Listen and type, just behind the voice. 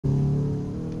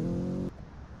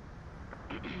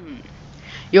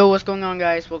Yo, what's going on,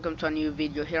 guys? Welcome to a new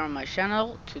video here on my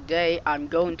channel. Today I'm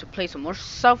going to play some more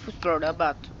South of Florida,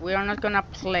 but we are not gonna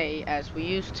play as we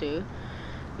used to,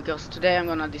 because today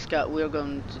we're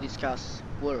going to discuss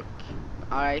work.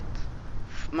 Alright,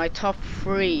 my top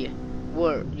 3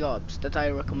 work jobs that I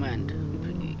recommend: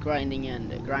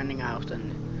 grinding out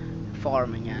and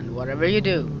farming and whatever you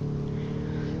do.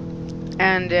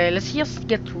 And let's just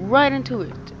get right into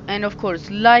it. And of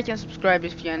course, like and subscribe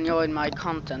if you enjoyed my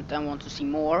content and want to see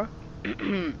more.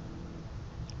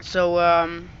 So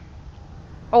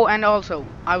oh, and also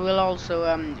I will also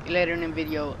later in the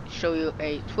video show you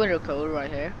a Twitter code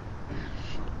right here,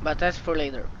 but that's for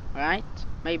later, right?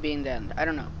 Maybe in the end, I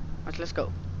don't know, but let's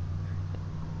go.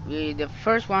 The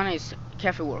first one is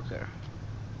cafe worker,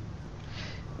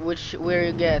 where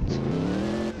you get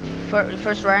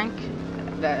first rank,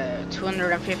 the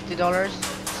 $250,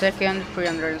 second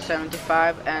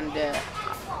 $375, and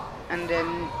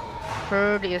then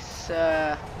third is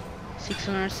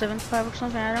 675 or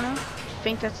something, I don't know. I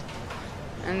think that's,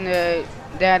 and then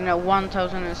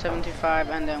 1075,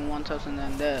 and then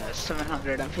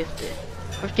 1750.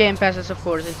 With game passes, of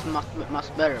course, it's much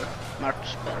better.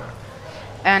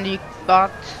 And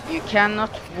but you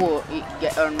cannot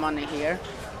earn money here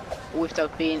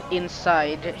without being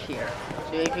inside here.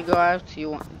 So if you go out,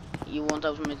 you won't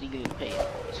automatically get paid.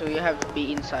 So you have to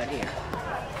be inside here.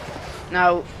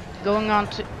 Now, going on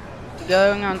to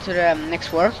the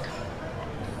next work,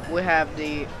 we have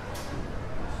the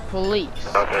police.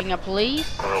 Being a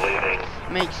police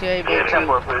makes you able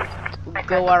to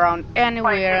go around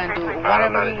anywhere and do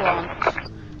whatever you want,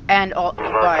 and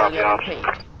while getting paid.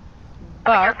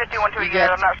 But you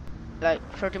get like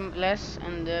 30 less,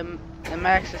 and the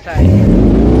max is like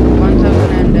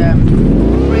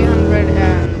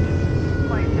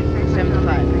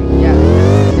 1,375. Yeah,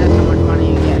 that's how much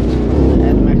money you get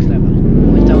at max level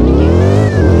without the game.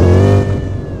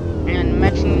 And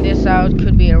maxing this out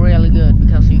could be really good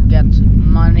because you get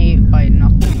money by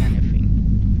not doing anything.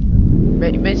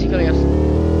 Basically, just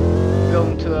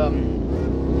going to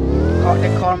the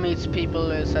car meets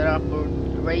people set up, or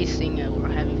racing, or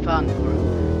having fun, or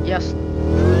just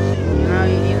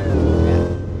cruising, yeah.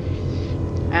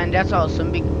 And that's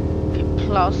awesome.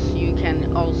 Plus, you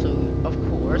can also, of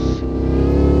course,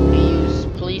 use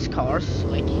police cars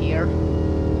like here.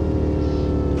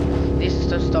 This is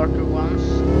the starter ones,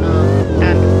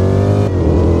 and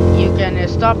you can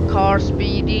stop cars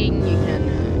speeding. You can,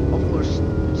 of course,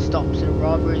 stop the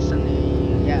robberies and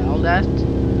yeah, all that,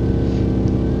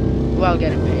 while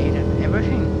getting paid and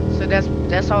everything. So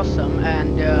that's awesome,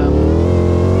 and you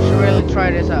should really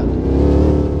try this out.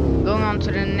 Going on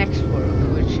to the next work,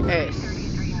 which is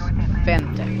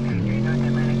fintech.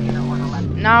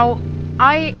 Now,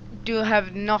 I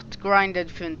have not grinded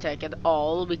fintech at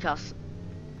all, because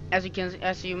as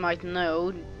you might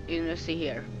know, you see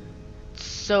here,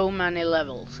 so many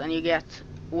levels, and you get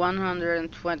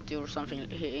 120 or something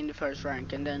in the first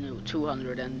rank, and then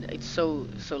 200, and it's so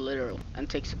literal, and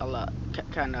takes a lot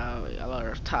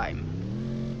of time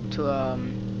to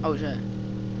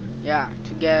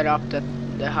to get up the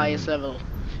highest level.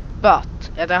 But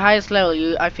at the highest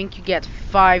level, I think you get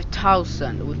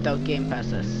 5,000 without game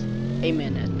passes a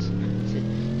minute.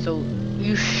 So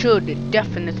you should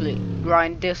definitely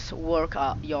grind this work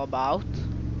job out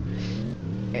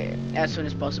as soon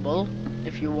as possible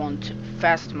if you want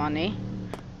fast money.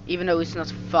 Even though it's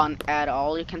not fun at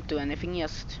all, you can't do anything.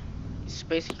 It's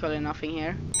basically nothing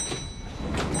here.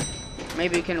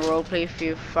 Maybe you can roleplay if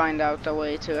you find out a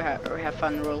way to have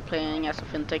fun roleplaying as a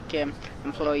fintech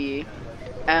employee.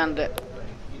 And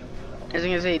as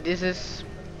you can see, it's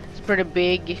pretty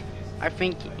big. I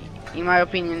think, in my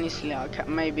opinion, it's like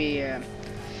maybe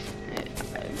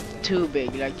too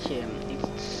big. Like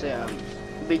it's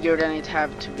bigger than it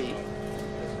have to be.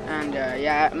 And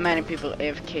yeah, many people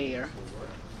AFK here.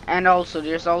 And also,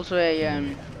 there's also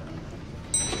a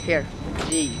here,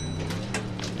 G.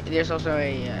 There's also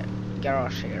a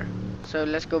garage here. So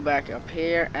let's go back up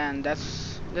here, and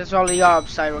that's all the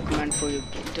jobs I recommend for you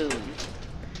doing.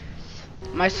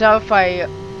 Myself, I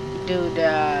do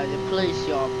the police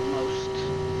job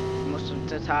most of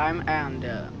the time, and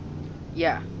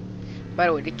yeah. By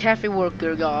the way, the cafe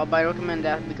worker job, I recommend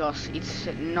that because it's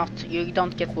not, you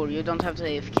don't get bored, you don't have to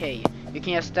AFK. You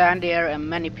can just stand there, and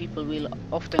many people will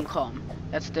often come.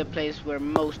 That's the place where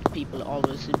most people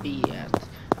always be at,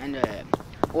 and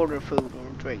order food or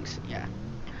drinks. Yeah.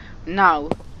 Now,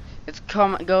 let's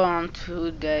go on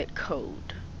to the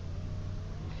code.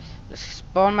 Let's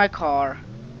spawn my car,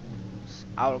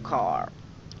 our car,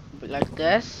 like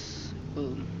this.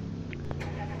 Boom.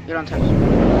 You don't have to,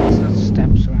 it's not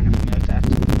steps or anything like that.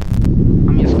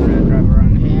 I'm just gonna drive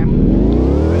around here.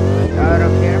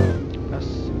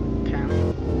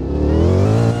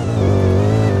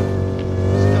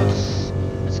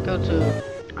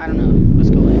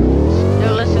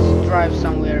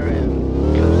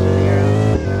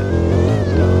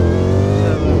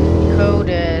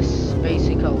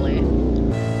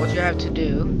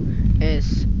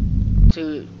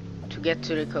 get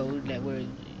to the code that we're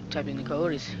typing the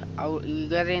code is you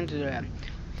get into the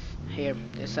here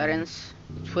the settings,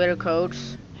 Twitter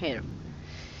codes here.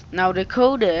 Now the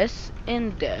code is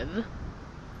in dev.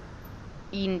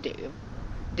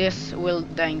 This will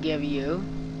then give you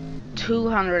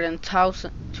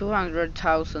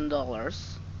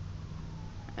 $200,000,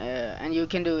 and you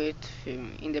can do it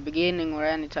in the beginning or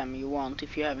anytime you want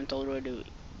if you haven't already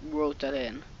wrote that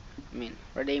in. I mean,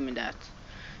 redeeming that.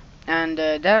 And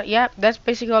that's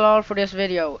basically all for this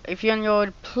video. If you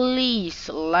enjoyed, please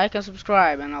like and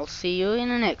subscribe, and I'll see you in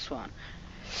the next one.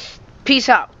 Peace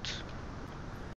out.